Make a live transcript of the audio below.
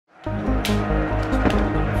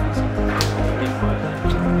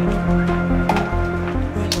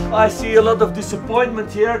I see a lot of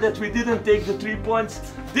disappointment here that we didn't take the 3 points.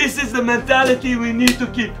 This is the mentality we need to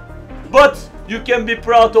keep. But you can be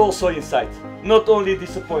proud also inside, not only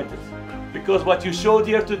disappointed. Because what you showed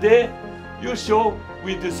here today, you show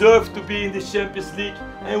we deserve to be in the Champions League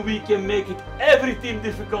and we can make it every team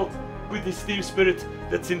difficult with this team spirit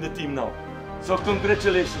that's in the team now. So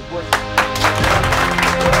congratulations, boys.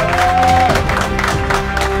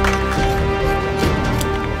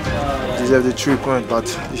 Deserve the 3 points, but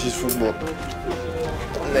this is football.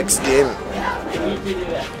 Next game,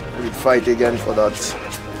 we'll fight again for that,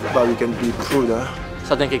 but we can be proud. Hè? Er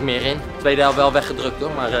zat denk ik meer in. Tweede helft wel weggedrukt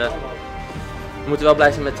hoor, maar we moeten wel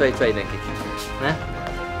blij zijn met 2-2 denk ik. Nee?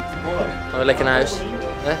 Gaan we lekker naar huis,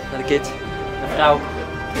 nee? Naar de kids, naar de vrouw.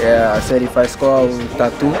 Yeah, I said if I score, I will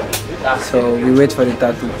tattoo. So we wait for the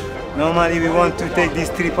tattoo. Normally we want to take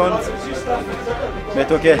these 3 points,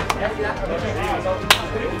 but okay.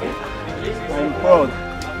 I'm proud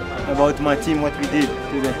about my team, what we did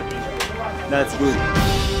today. That's good.